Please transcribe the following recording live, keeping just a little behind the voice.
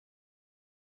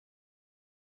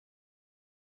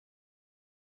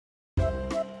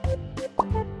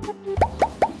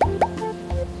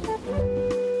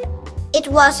It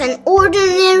was an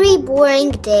ordinary, boring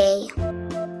day.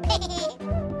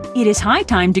 It is high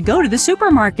time to go to the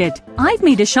supermarket. I've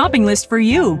made a shopping list for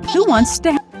you. Who wants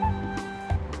to...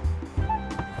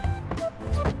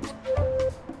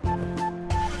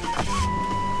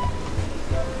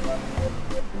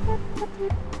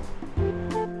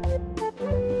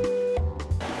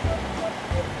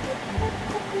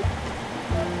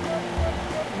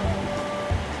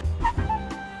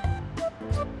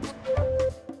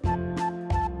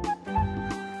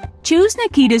 Choose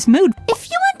Nikita's mood. If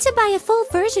you want to buy a full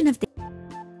version of the...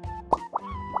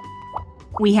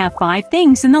 We have 5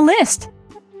 things in the list.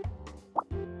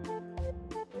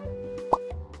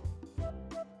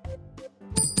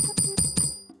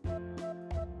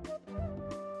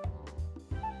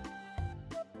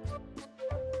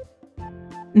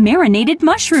 Marinated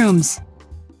mushrooms.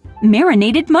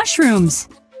 Marinated mushrooms.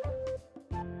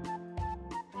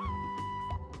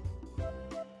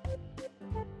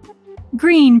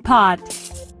 Green pot.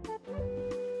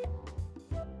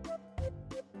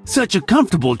 Such a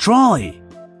comfortable trolley.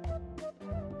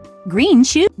 Green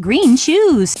shoes. Green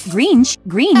shoes. Green shoes.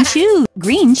 Green shoes.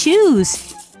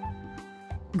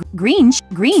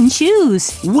 Green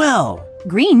shoes. Well.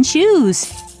 Green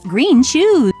shoes. Green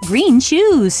shoes. Green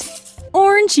shoes.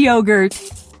 Orange yogurt.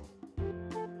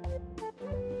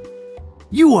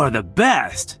 You are the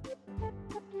best.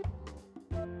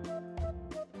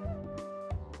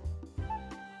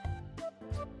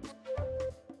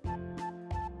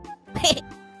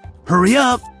 Hurry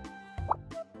up!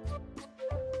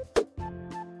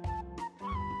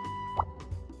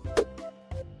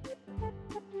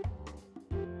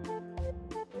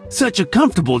 Such a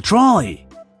comfortable trolley.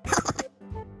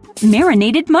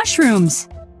 Marinated mushrooms.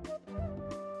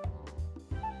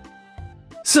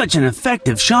 Such an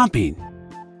effective shopping.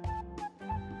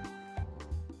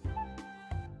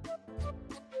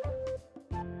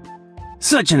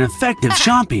 Such an effective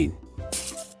shopping.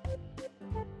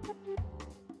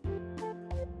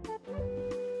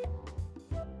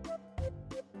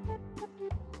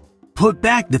 Put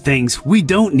back the things we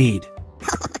don't need.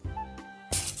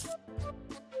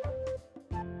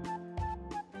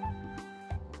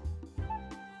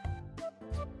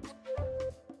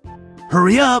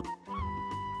 Hurry up!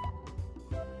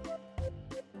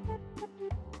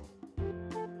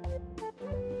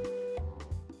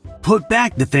 Put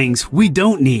back the things we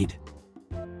don't need.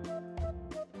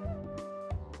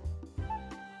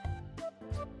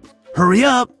 Hurry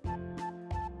up!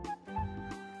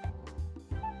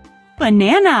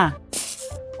 Banana.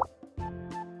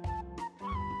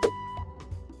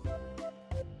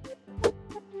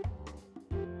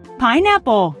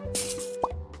 Pineapple.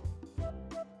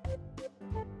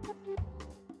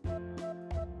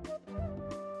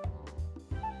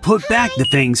 Put back the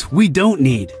things we don't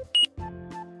need.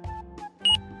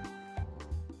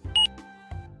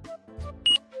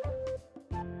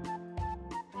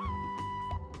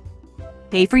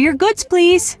 Pay for your goods,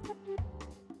 please.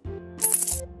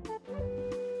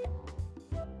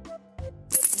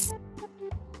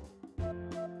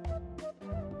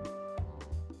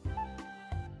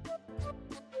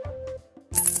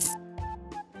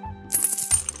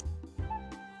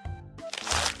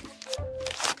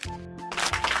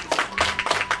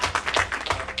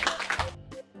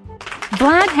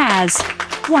 Vlad has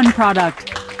 1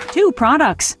 product, 2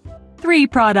 products, 3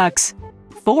 products,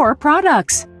 4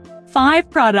 products, 5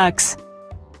 products.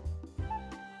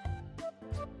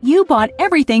 You bought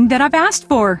everything that I've asked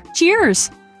for.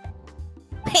 Cheers!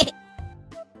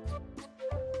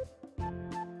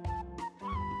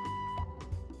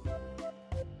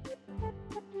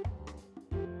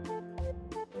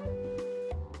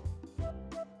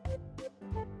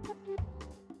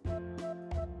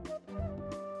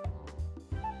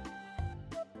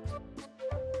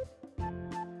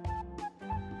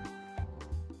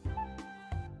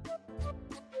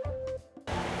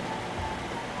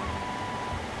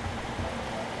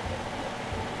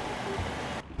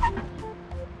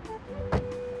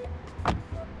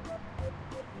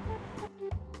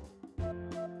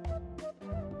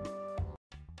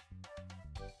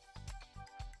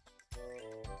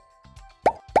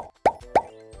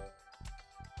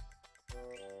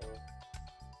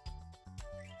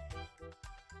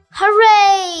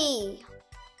 Hooray!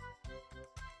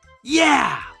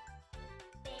 Yeah!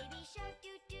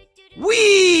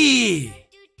 Whee!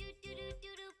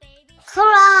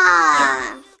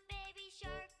 Hurrah!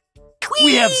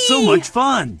 We have so much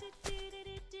fun!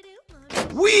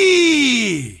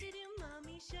 Whee!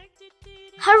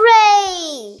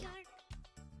 Hooray!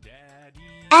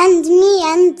 And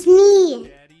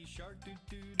me!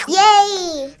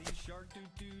 Yay!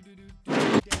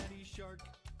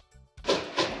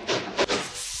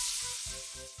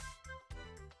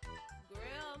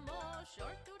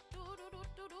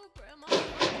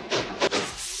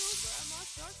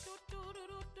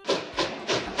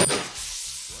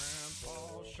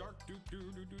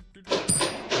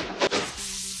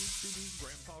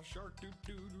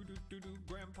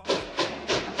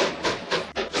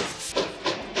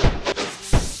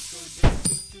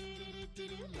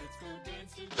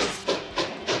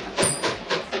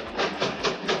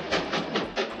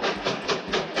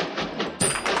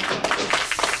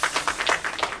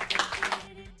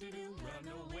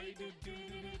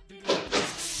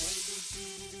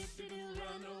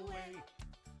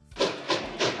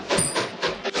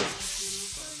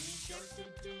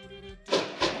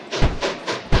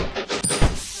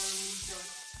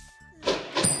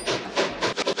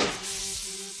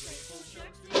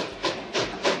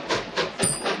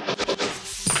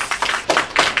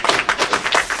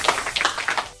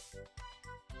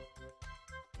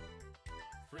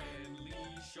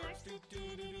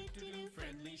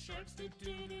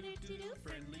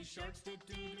 Friendly sharks,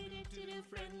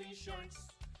 friendly sharks.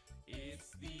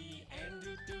 It's the end.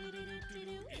 It's the end.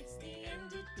 It's the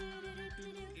end.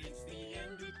 It's the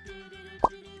end.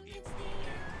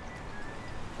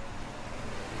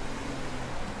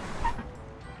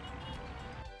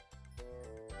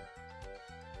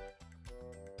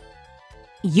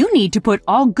 You need to put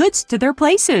all goods to their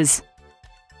places.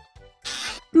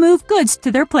 Move goods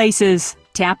to their places.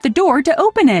 Tap the door to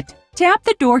open it. Tap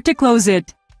the door to close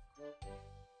it.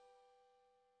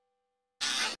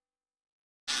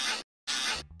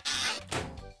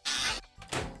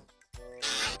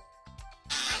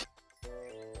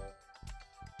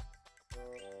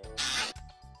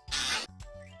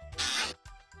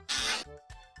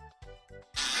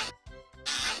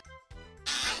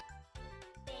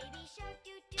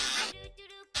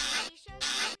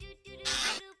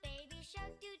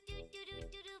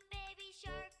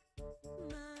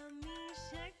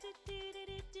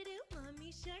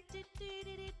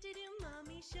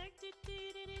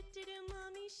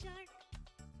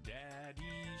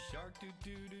 Daddy shark, do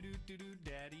do do do do do.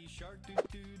 Daddy shark, do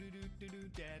do do do do do.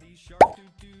 Daddy shark, do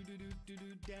do do do do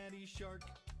do. Daddy shark.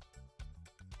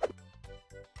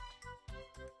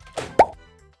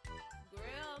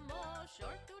 Grandma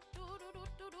shark, do do do do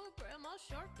do do. Grandma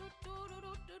shark, do do do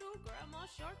do do do. Grandma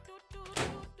shark, do do do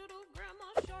do do. Grandma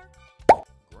shark.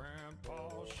 Grandpa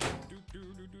shark, do do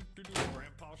do do do do.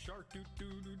 Grandpa shark, do do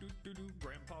do do do do.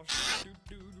 Grandpa shark,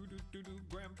 do do do do do do.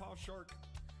 Grandpa shark.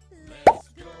 Let's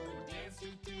go dance, do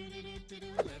do do do do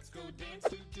do. Let's go dance,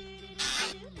 do do do do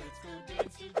do. Let's go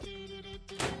dance, do do do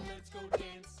do do. Let's go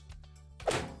dance.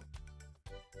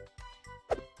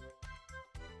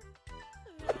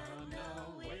 Run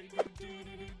away, do do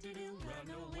do do do do. Run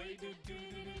away, do do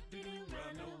do do do.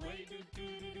 Run away, do do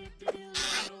do do do.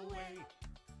 Run away.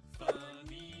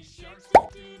 Funny sharks, do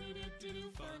do do do do.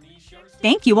 Funny sharks.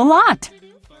 Thank you a lot.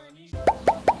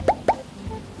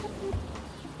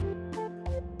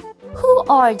 Who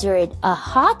ordered a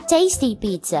hot, tasty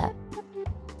pizza?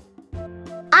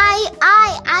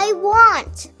 I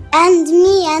want. And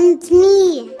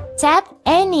me. Tap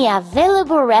any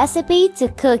available recipe to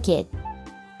cook it.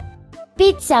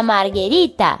 Pizza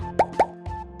margherita.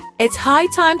 It's high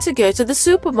time to go to the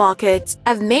supermarket.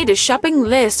 I've made a shopping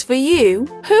list for you.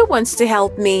 Who wants to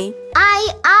help me?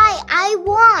 I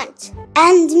want.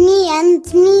 And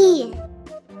me.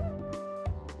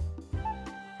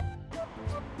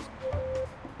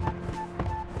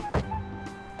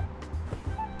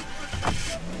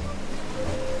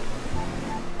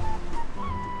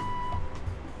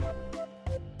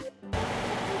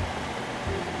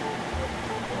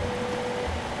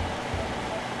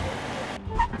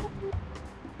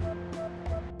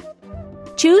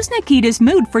 Choose Nikita's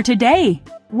mood for today.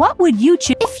 What would you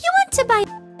choose? If you want to buy...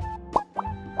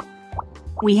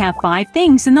 We have 5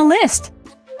 things in the list.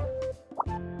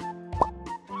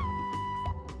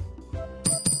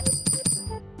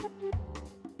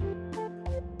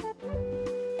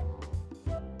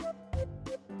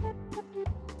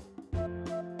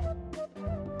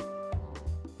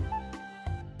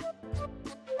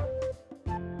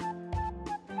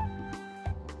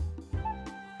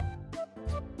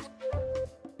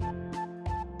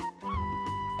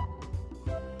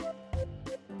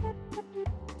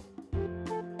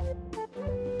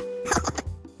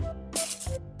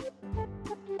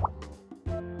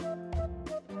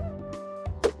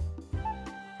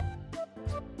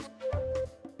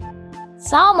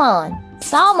 Salmon.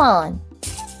 Salmon.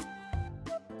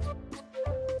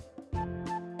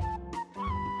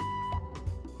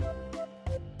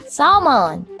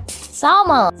 Salmon.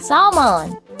 Salmon.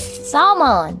 Salmon.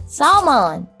 Salmon.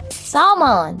 Salmon.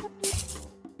 Salmon.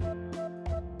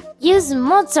 Use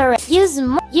mozzarella.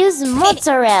 Use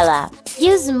mozzarella.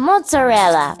 Use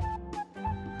mozzarella.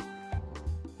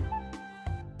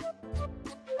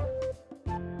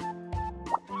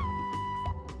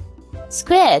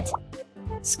 Squid.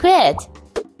 Squid.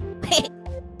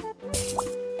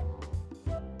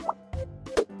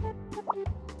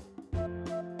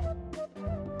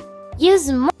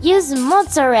 Use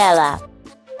mozzarella.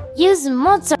 Use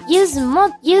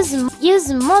mozzarella.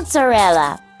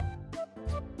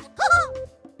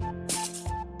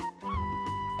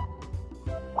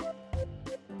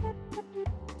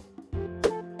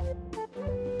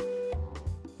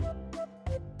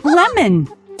 Lemon.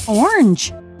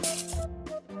 Orange.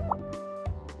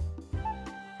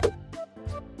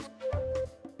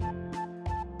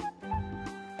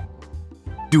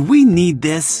 Do we need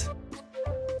this?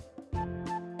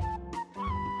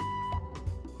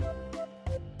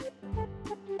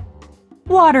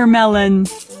 Watermelon.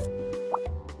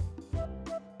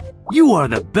 You are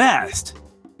the best!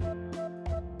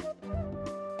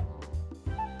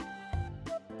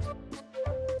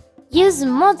 Use Buy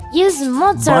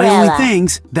mozzarella. only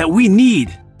things that we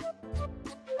need.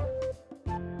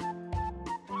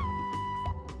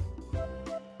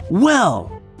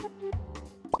 Well,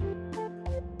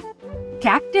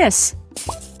 Cactus.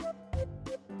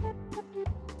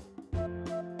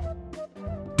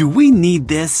 do we need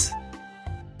this?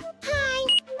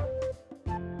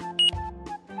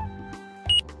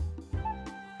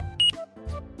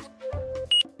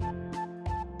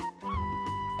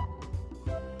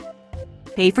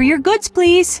 Pay for your goods,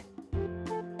 please.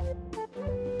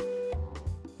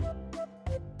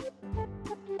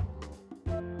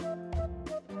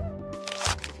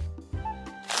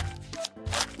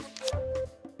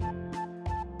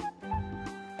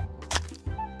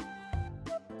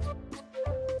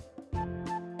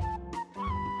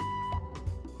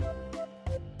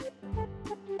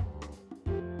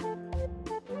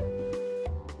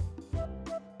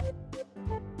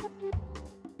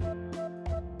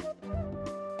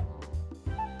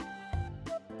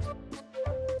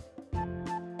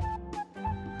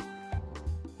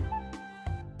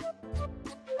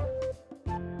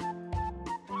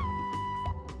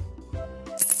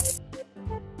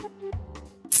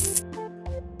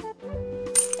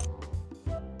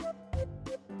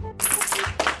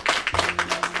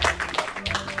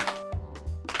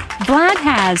 Vlad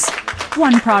has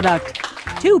 1 product,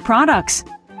 2 products,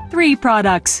 3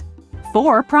 products,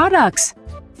 4 products,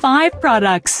 5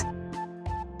 products.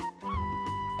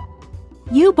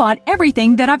 You bought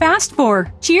everything that I've asked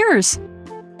for. Cheers!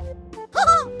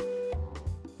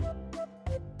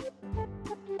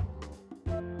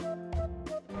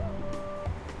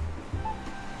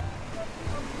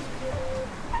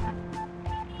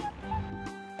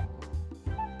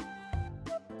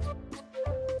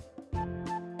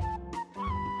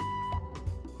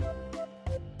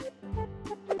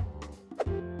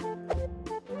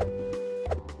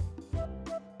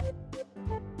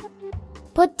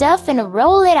 Put duff and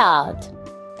roll it out.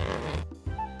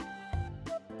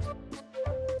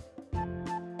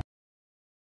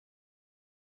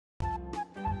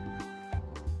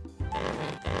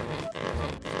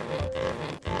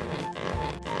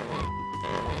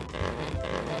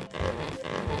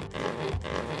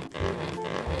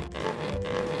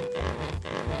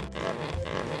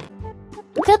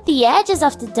 Cut the edges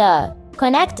of the dough.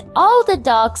 Connect all the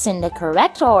dogs in the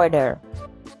correct order.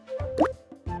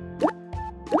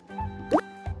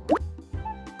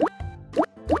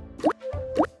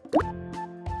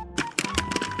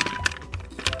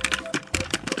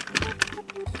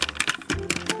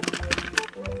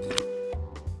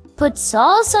 Put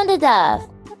sauce on the dough.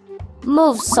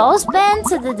 Move saucepan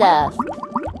to the dough.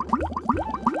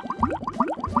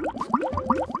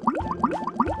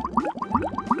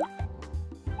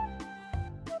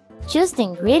 Choose the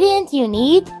ingredient you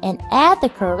need and add the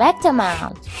correct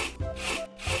amount.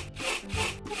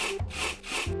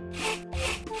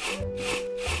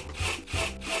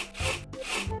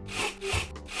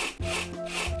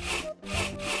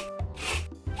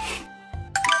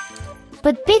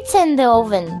 Put pizza in the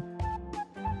oven.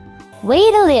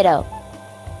 Wait a little.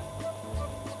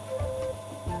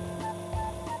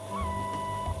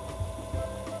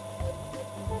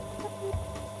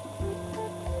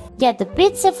 Get the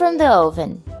pizza from the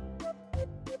oven.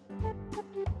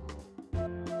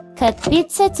 Cut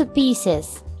pizza to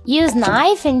pieces. Use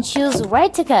knife and choose where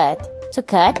to cut. To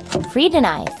cut, free the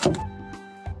knife.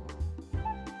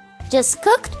 Just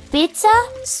cooked pizza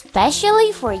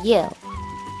specially for you.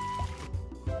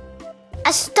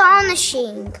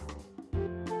 Astonishing!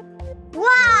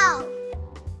 Wow!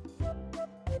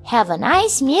 Have a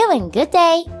nice meal and good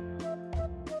day.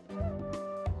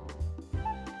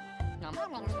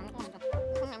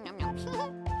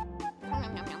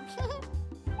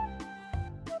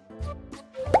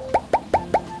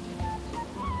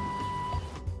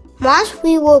 Once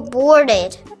we were bored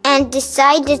and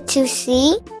decided to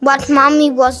see what Mommy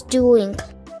was doing.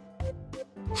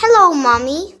 Hello,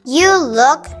 Mommy. You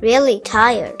look really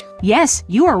tired. Yes,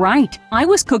 you are right. I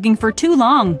was cooking for too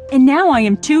long, and now I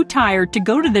am too tired to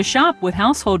go to the shop with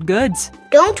household goods.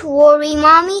 Don't worry,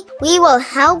 Mommy. We will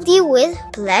help you with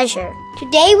pleasure.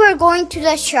 Today we're going to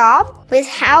the shop with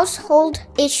household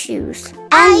issues.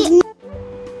 And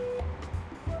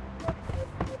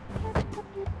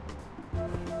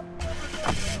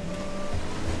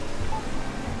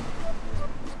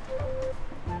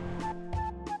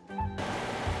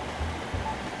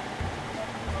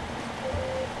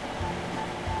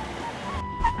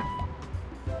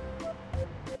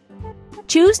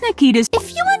Choose Nikita's if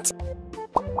you want.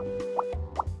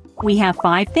 We have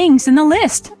 5 things in the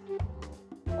list.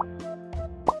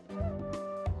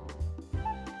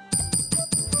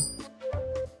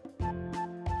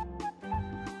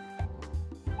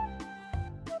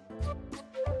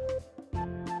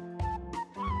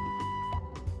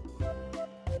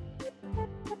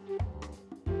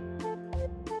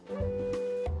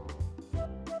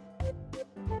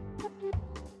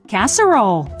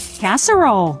 Casserole,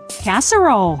 casserole,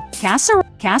 casserole, casserole,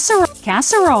 casserole,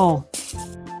 casserole,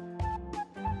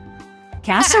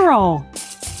 casserole,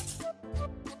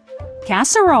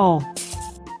 casserole.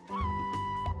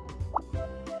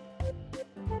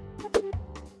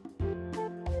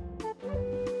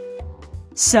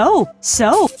 Soap,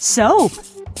 soap, soap.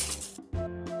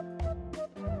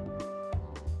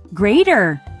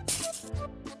 Grater,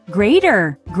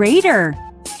 grater, grater.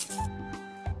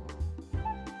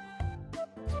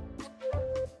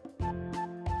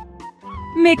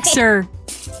 Mixer.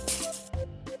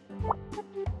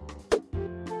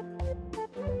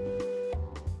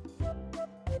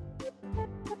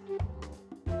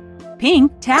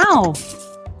 Pink towel.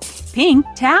 Pink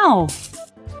towel.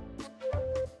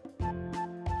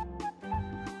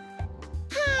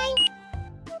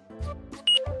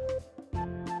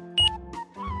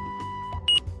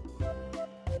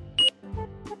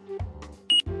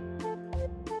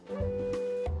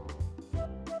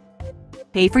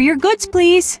 Pay for your goods,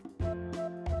 please.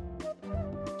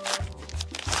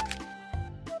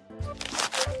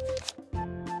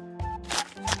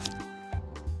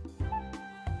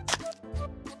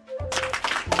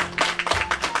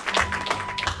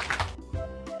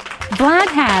 Vlad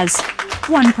has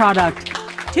 1 product,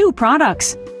 2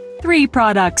 products, 3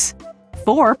 products,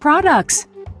 4 products,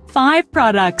 5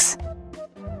 products.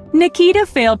 Nikita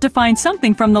failed to find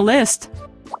something from the list.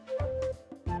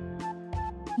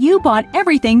 You bought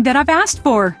everything that I've asked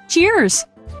for. Cheers!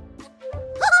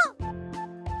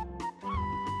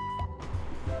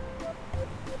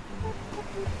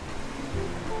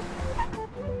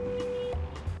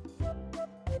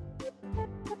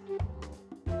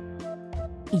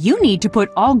 You need to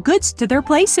put all goods to their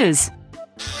places.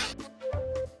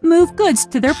 Move goods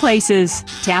to their places.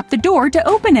 Tap the door to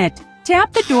open it.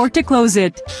 Tap the door to close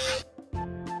it.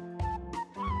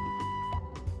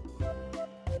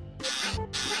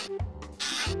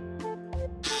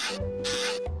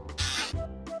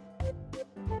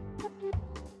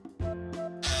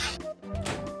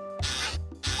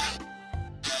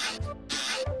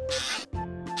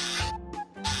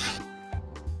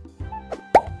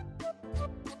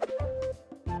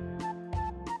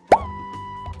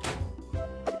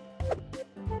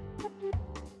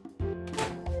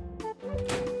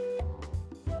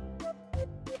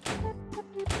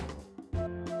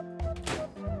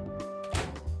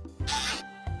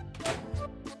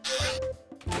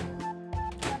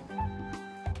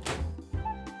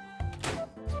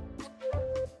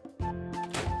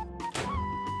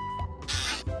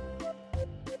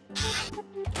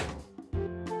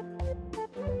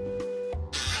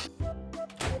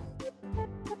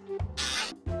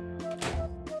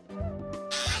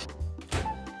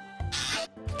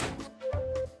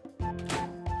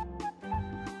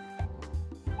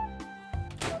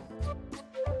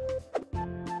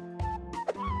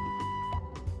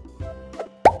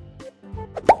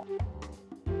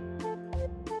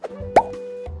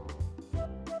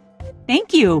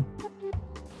 Thank you.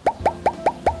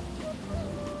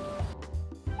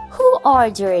 Who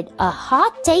ordered a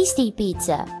hot, tasty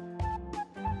pizza?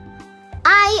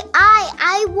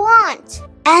 I want.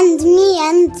 And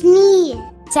me.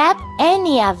 Tap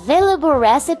any available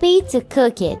recipe to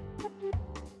cook it.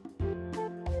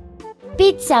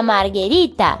 Pizza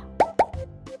margherita.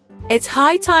 It's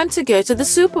high time to go to the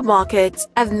supermarket.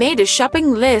 I've made a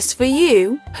shopping list for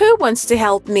you. Who wants to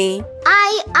help me?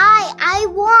 I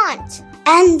want.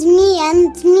 And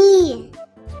me.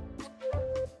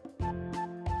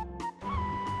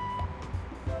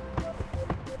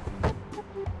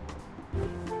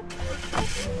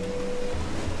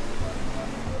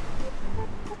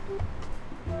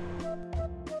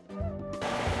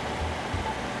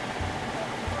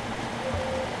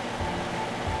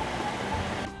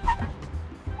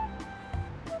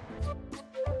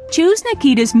 Choose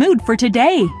Nikita's mood for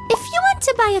today. If you want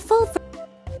to buy a full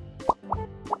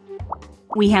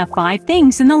We have 5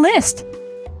 things in the list.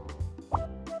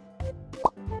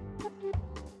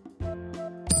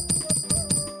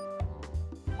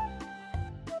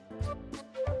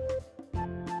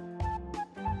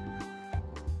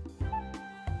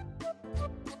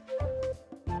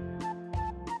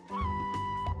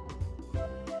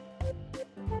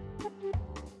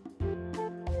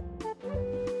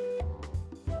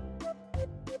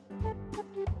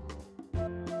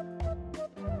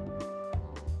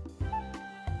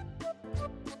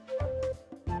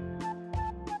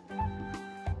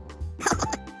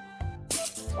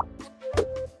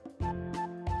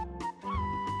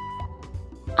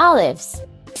 olives,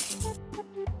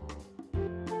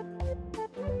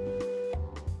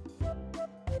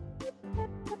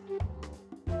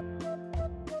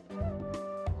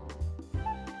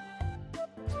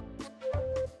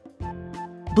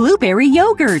 Blueberry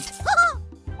yogurt.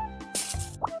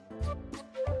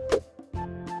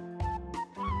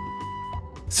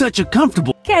 Such a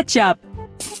comfortable. Ketchup.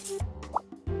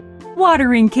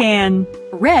 Watering can.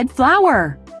 Red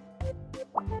flour.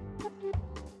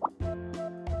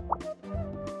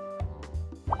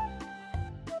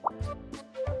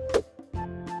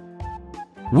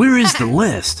 Where is the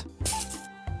list?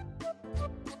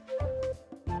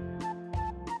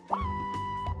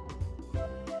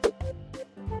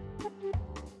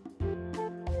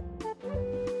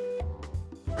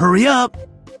 Hurry up!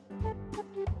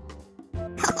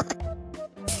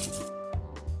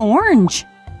 Orange.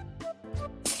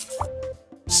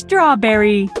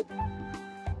 Strawberry.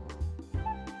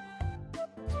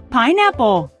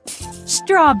 Pineapple.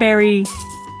 Strawberry.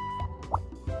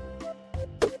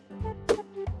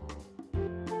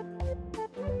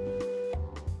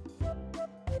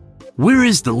 Where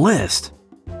is the list?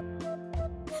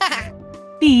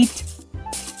 Beet.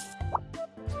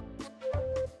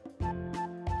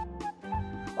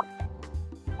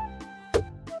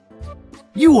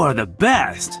 You are the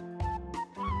best!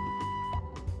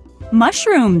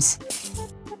 Mushrooms.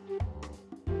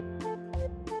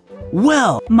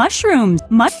 Well, Mushrooms.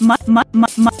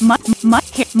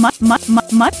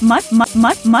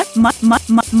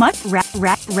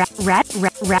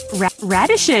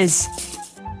 Radishes.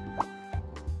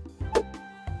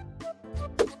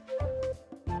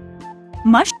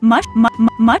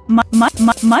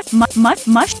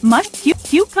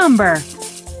 Cucumber.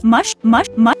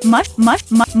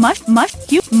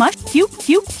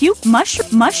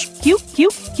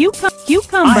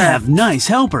 Cucumber. I have nice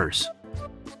helpers.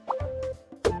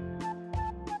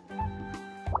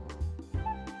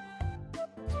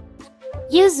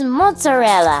 use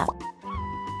mozzarella,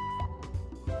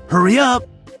 Hurry up!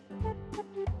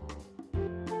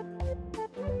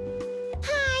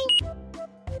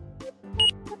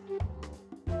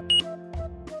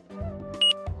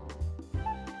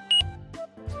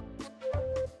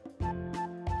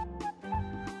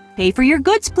 Pay for your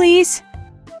goods, please.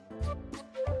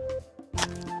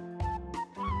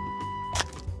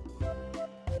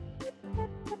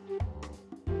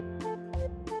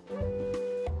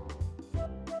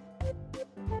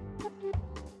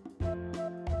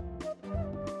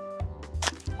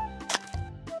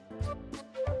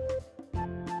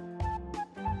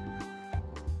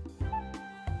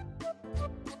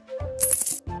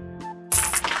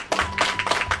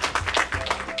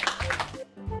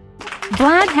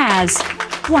 Vlad has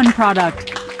 1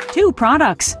 product, 2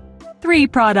 products, 3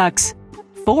 products,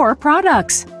 4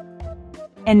 products.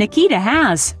 And Nikita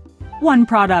has 1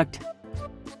 product.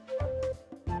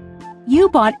 You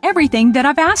bought everything that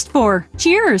I've asked for.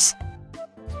 Cheers!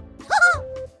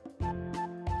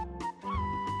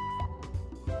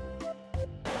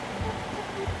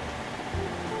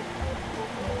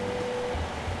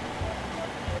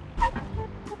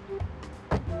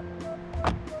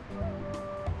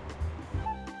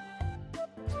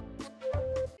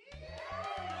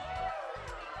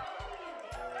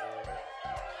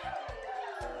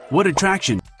 What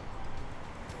attraction?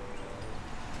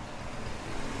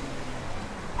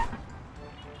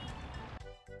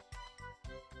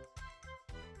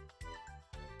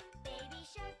 Baby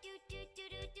shark doo doo doo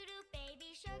doo doo doo.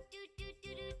 Baby shark doo doo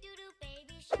doo doo doo doo.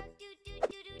 Baby shark doo doo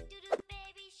doo doo doo doo.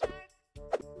 Baby shark.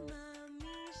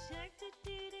 Mommy shark doo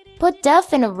doo doo doo. put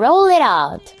duff and roll it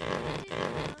out.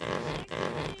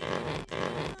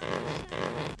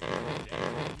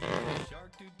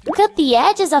 Cut the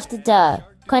edges of the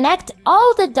duck. Connect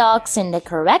all the dogs in the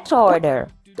correct order.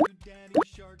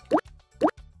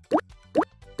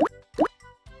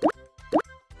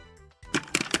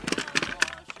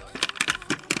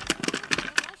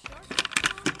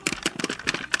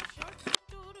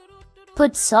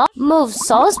 Move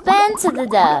saucepan to the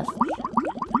dove.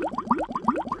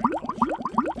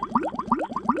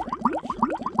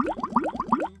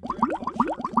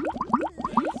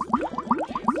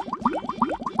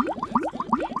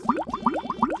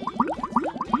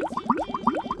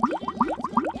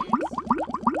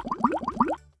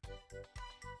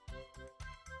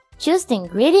 Choose the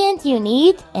ingredient you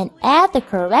need and add the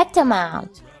correct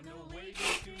amount.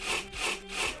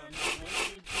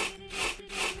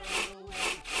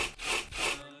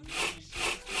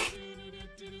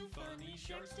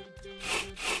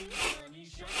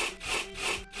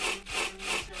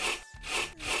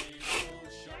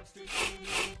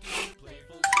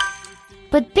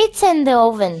 Put pizza in the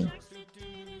oven.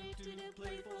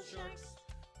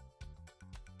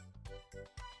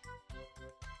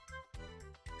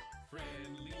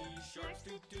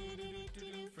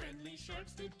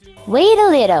 Wait a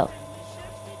little.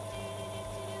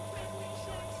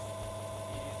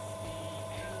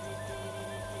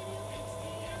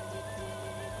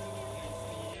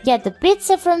 Get the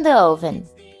pizza from the oven.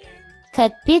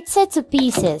 Cut pizza to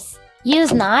pieces.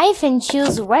 Use knife and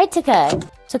choose where to cut.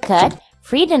 To cut,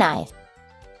 free the knife.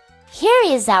 Here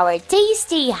is our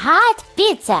tasty hot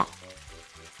pizza.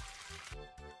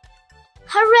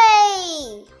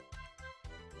 Hooray!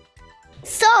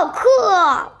 So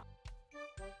cool!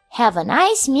 Have a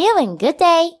nice meal and good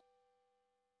day.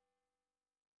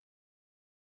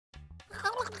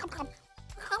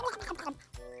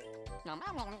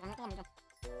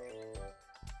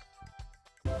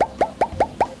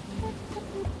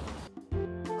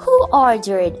 Who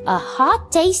ordered a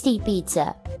hot tasty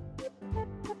pizza?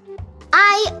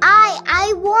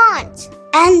 I want.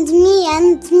 And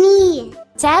me.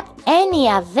 Tap any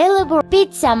available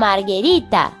pizza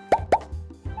margherita.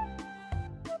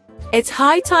 It's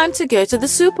high time to go to the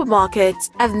supermarket.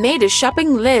 I've made a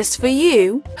shopping list for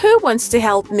you. Who wants to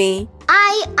help me?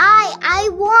 I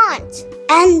want.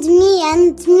 And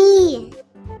me.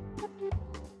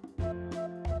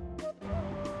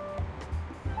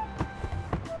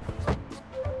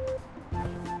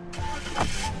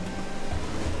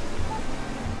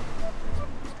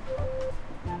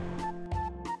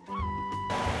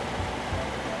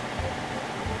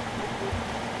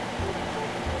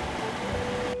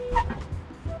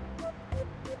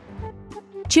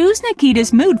 Choose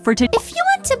Nikita's mood for today. If you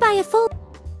want to buy a full...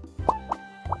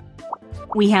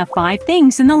 We have 5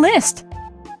 things in the list.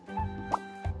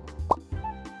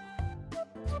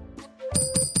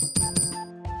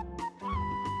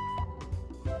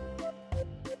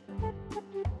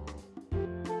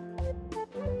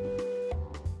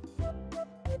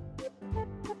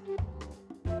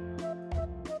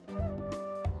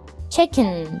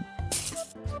 Chicken,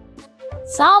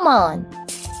 salmon,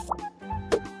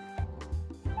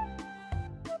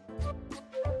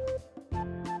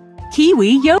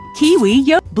 Kiwi,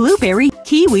 blueberry,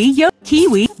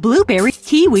 blueberry, blueberry,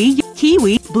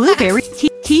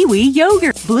 kiwi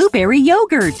yogurt, blueberry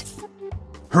yogurt.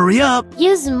 Hurry up!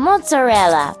 use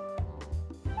mozzarella,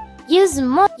 use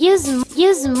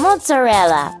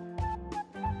mozzarella,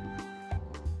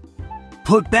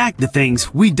 Put back the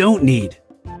things we don't need.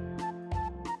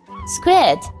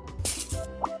 squid,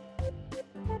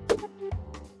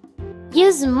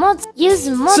 use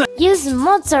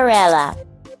mozzarella,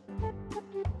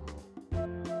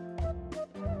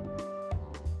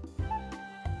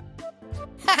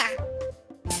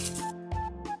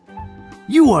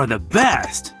 You are the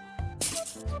best!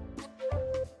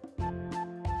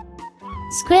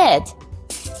 squid,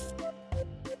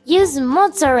 use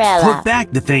mozzarella, Put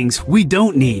back the things we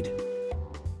don't need.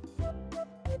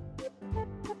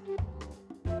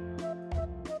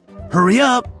 Hurry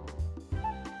up!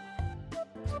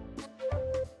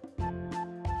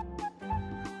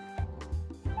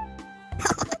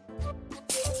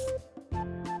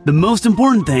 The most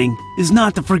important thing is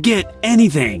not to forget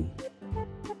anything.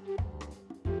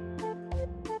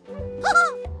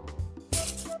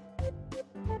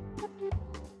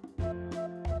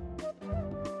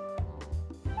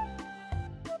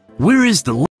 Where is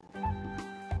the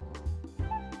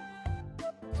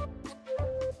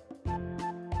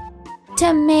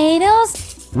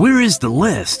tomatoes, Where is the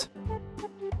list?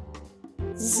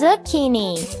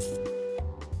 zucchini,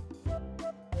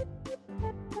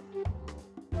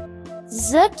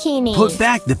 Put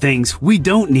back the things we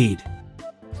don't need.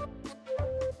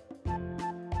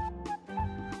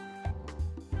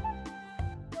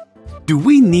 Do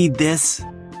we need this?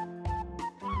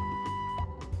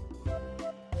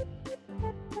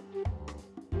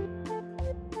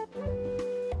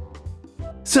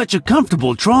 Such a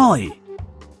comfortable trolley.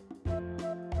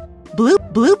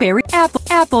 Blueberry,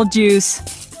 apple juice.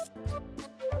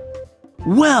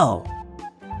 Well,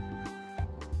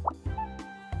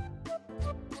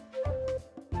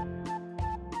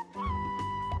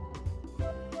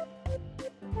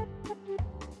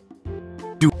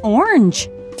 Orange,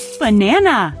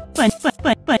 banana,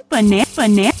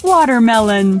 banana,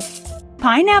 watermelon,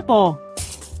 pineapple.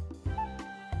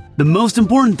 the most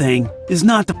important thing is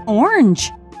not to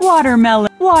Orange, watermelon,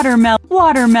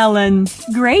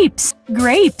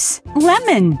 grapes,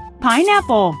 lemon,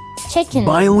 pineapple. Chicken.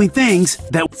 buy only things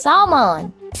that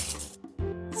Salmon.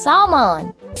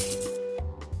 Salmon.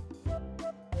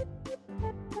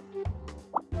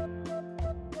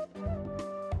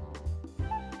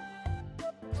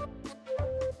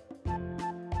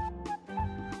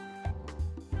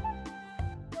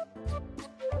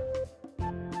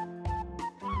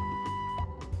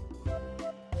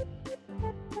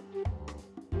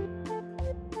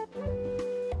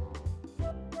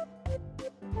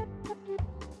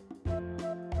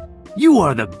 you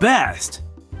are the best.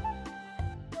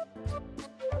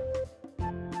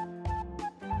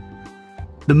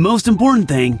 The most important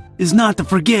thing is not to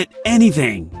forget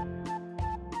anything.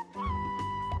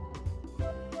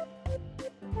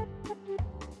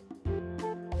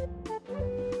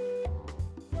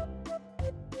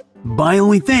 Buy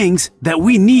only things that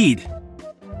we need.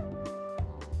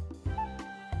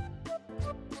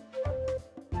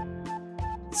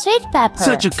 Sweet pepper.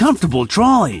 Such a comfortable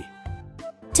trolley.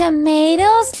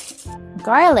 Tomatoes.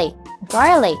 Garlic.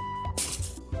 Garlic.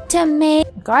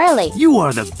 Garlic. You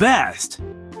are the best.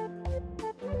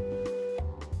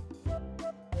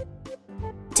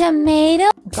 Tomato.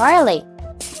 Garlic.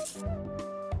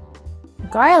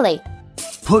 Garlic.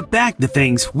 Put back the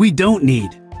things we don't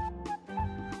need.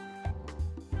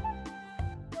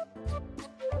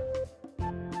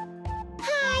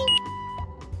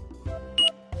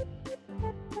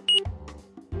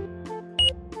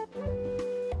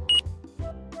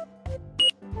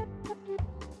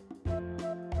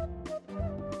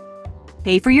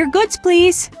 Pay for your goods,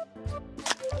 please.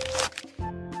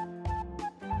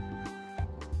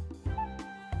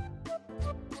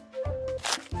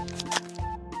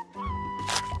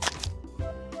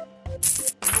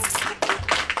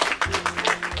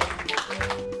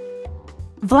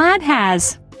 Vlad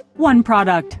has 1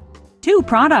 product, 2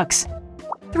 products,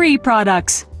 3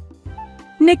 products.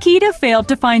 Nikita failed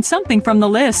to find something from the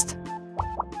list.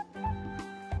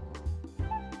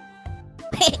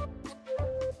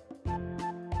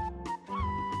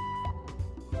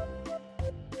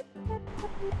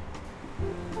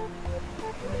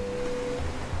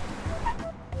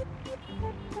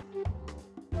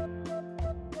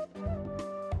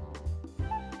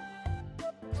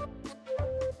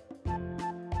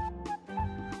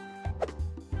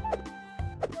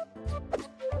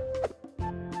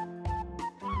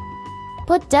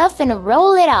 Put duff and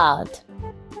roll it out.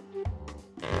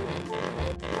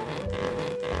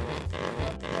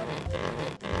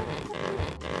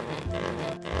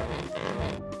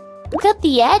 Cut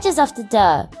the edges of the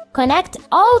duff. Connect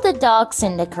all the dogs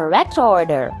in the correct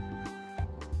order.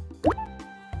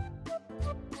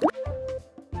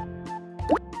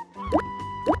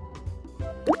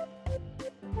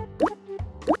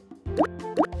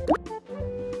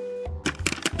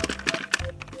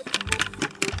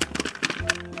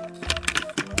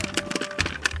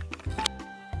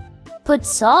 Put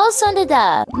sauce on the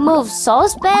duff. Move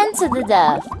saucepan to the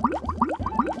duff.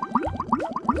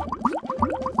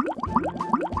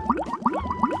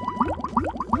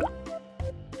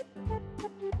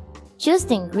 Choose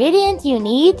the ingredient you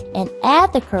need and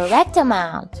add the correct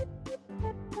amount.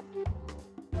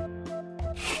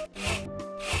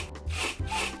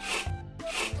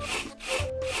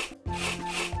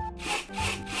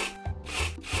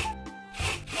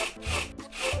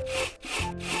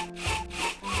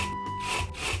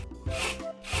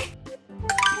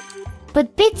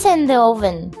 Put pizza in the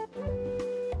oven.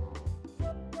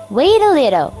 Wait a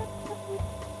little.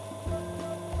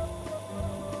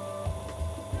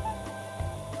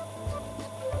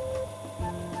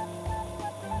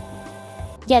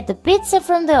 Get the pizza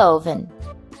from the oven.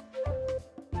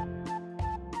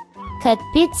 Cut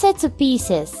pizza to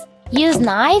pieces. Use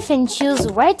knife and choose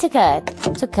where to cut.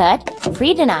 To cut,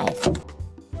 free the knife.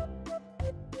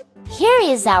 Here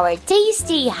is our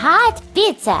tasty hot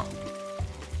pizza.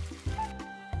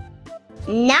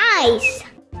 Nice!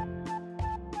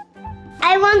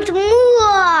 I want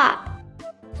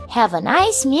more! Have a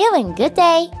nice meal and good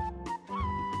day.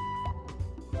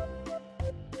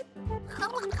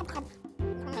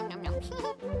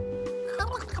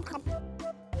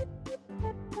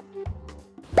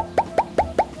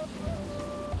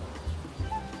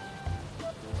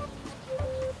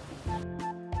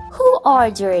 Who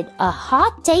ordered a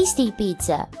hot, tasty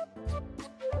pizza?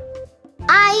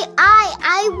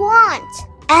 I want.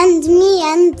 And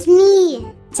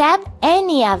me. Tap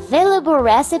any available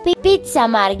recipe. Pizza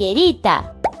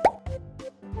margherita.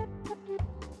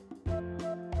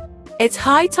 It's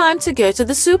high time to go to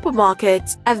the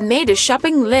supermarket. I've made a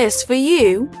shopping list for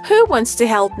you. Who wants to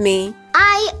help me?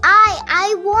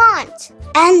 I want.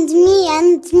 And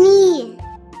me.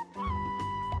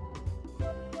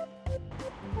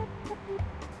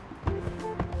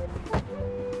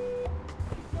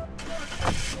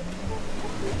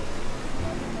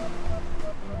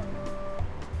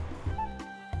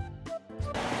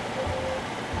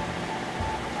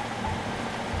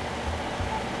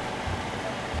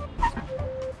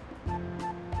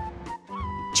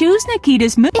 Choose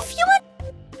Nikita's move. If you want.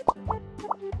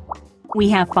 We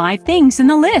have 5 things in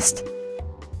the list.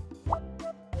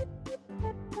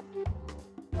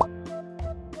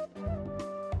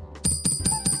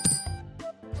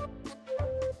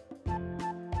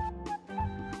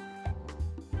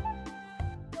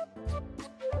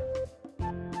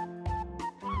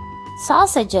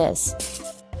 Sausages.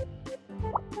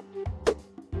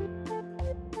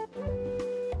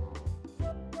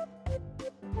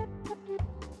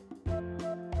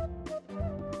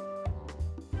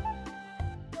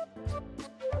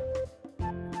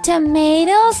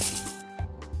 Tomatoes.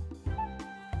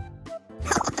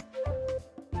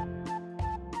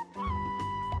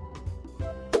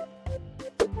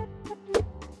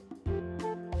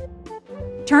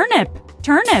 Turnip.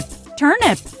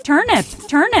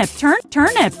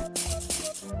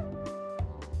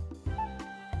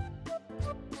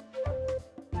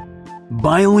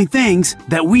 Buy only things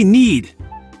that we need.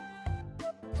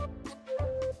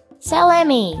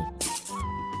 Salami.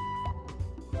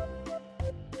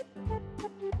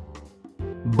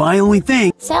 Buy only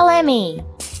things. Salami.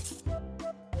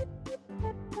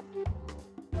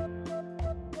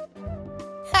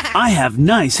 I have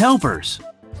nice helpers.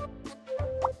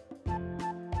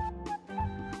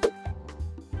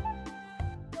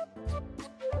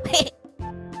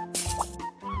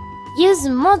 Use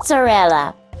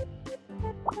mozzarella.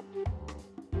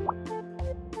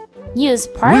 Use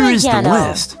Where is the Parmigiano.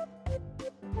 list?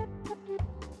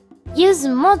 Use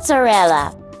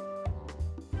mozzarella.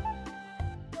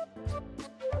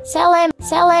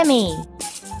 Salami.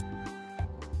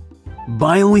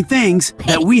 Buy only things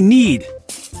that we need.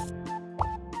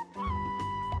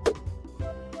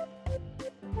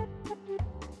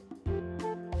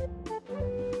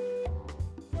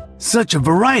 Such a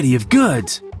variety of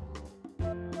goods.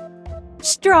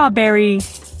 Strawberry.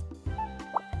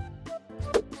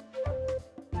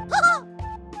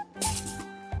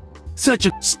 Such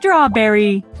a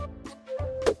Strawberry.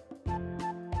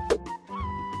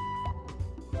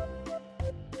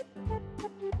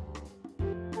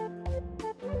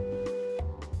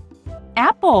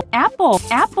 Apple.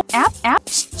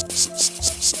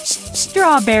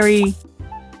 Strawberry.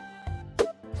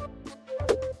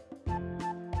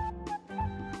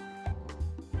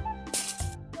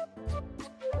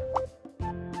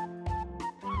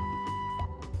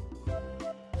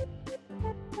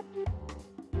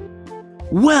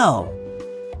 well.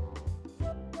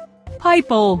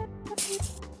 Piple.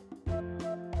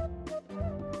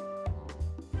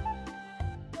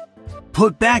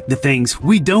 Put back the things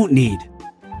we don't need.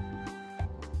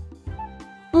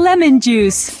 Lemon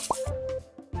juice.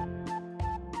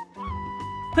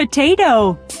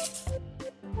 Potato.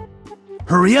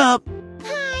 Hurry up.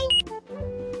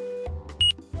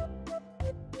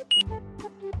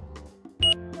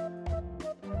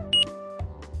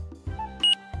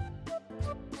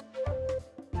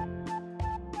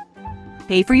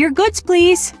 Pay for your goods,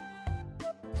 please.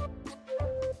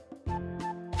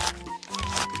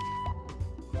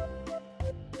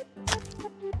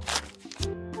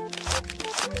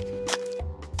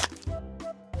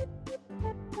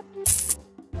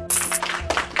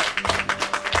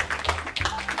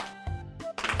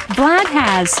 Vlad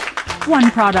has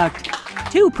 1 product,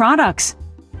 2 products,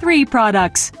 3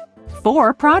 products,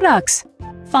 4 products,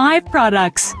 5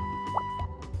 products.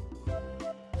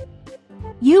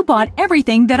 You bought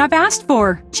everything that I've asked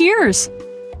for. Cheers!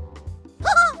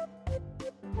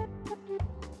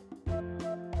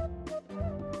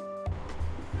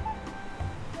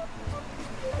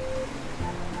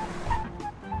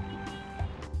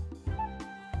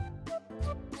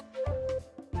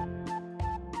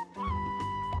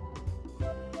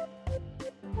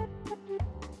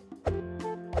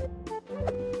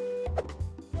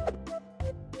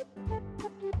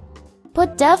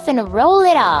 Put duff and roll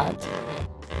it out.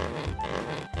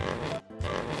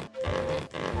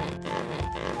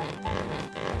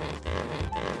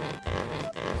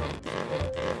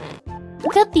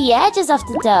 Cut the edges of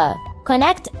the dough.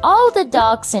 Connect all the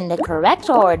dogs in the correct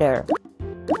order.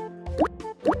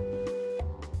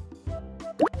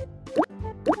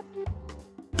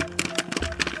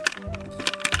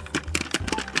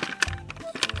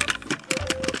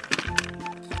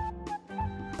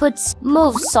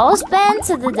 Move saucepan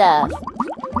to the dough.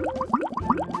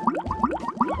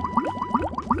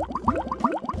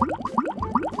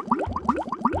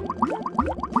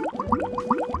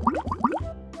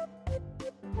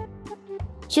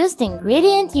 Choose the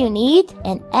ingredient you need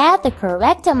and add the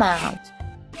correct amount.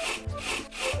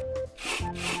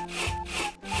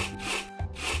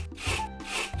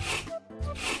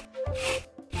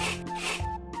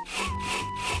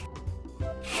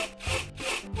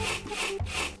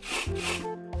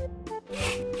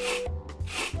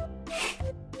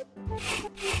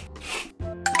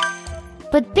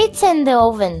 Put pizza in the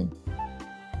oven.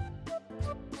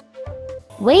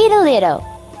 Wait a little.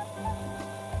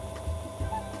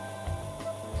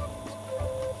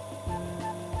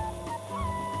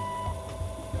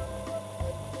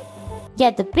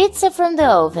 Get the pizza from the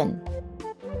oven.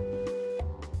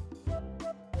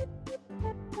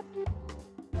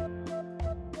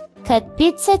 Cut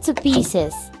pizza to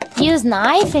pieces. Use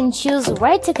knife and choose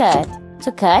where to cut.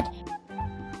 To cut,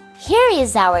 here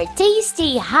is our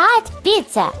tasty hot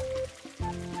pizza.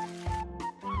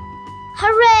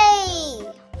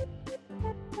 Hooray!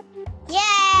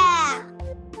 Yeah!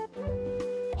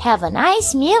 Have a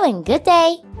nice meal and good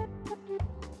day.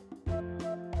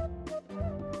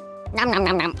 Nom nom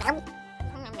nom nom.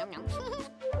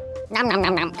 Nom nom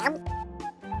nom nom.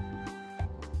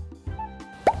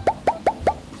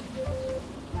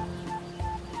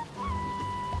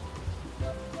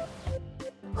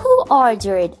 Who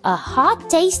ordered a hot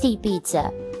tasty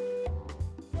pizza?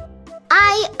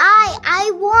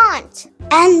 I want.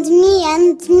 And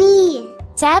me.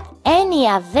 Tap any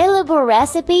available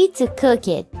recipe to cook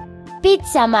it.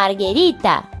 Pizza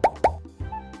margherita.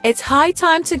 It's high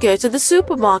time to go to the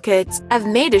supermarket. I've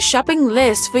made a shopping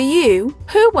list for you.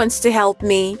 Who wants to help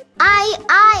me?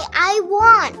 I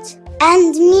want.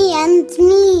 And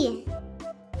me.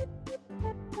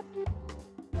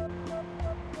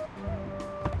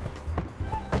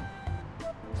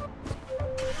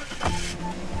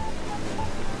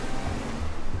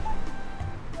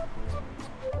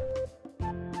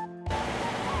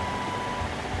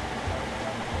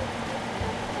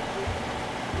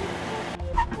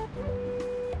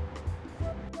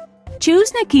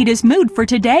 Choose Nikita's mood for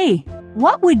today.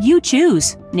 What would you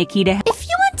choose, Nikita? If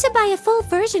you want to buy a full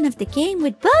version of the game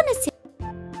with bonuses,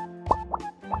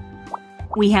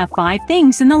 We have 5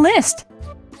 things in the list.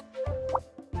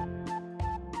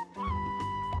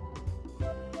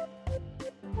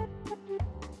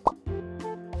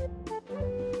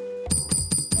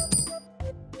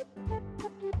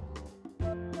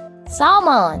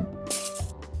 Salmon.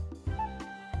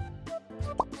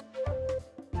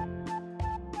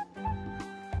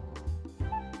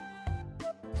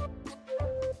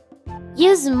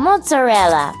 Use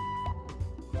mozzarella.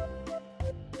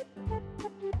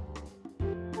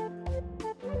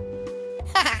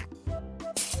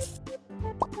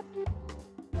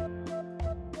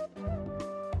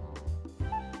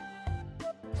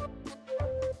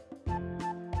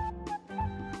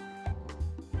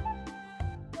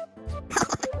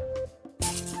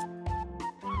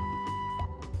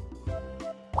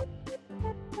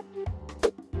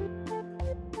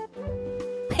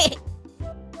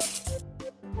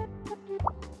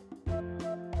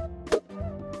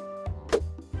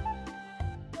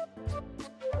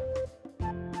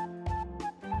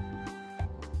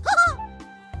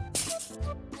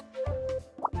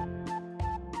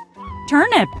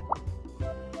 Turnip.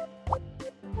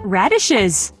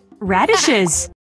 Radishes.